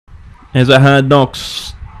As a Hard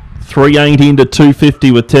Knocks 380 into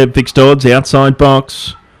 250 with tab fixed odds. Outside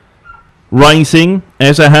box. Racing.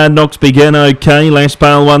 As a Hard Knocks began okay. Last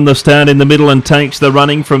Bale won the start in the middle and takes the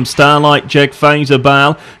running from Starlight Jack, Phaser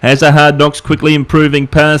Bale. As a Hard Knocks quickly improving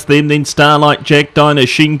past them. Then Starlight Jack,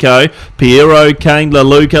 Dynashinko, Piero Kane,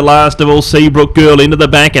 LaLuca, last of all Seabrook Girl into the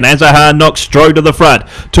back. And As a Hard Knocks strode to the front.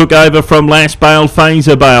 Took over from Last Bale,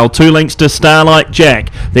 Phaser Bale. 2 lengths to Starlight Jack.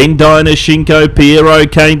 Then Dynashinko, Piero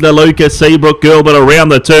Kane, LaLuca, Seabrook Girl. But around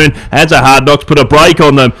the turn, As a Hard Knocks put a break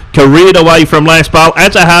on them. Careered away from Last Bale.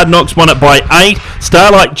 As a Hard Knocks won it by 8.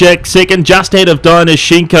 Starlight Jack second, just ahead of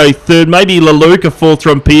Dynashinko third, maybe LaLuca fourth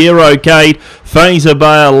from Piero Kane, Phaser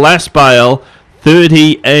Bale, Last Bale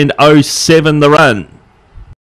 30 and 07 the run.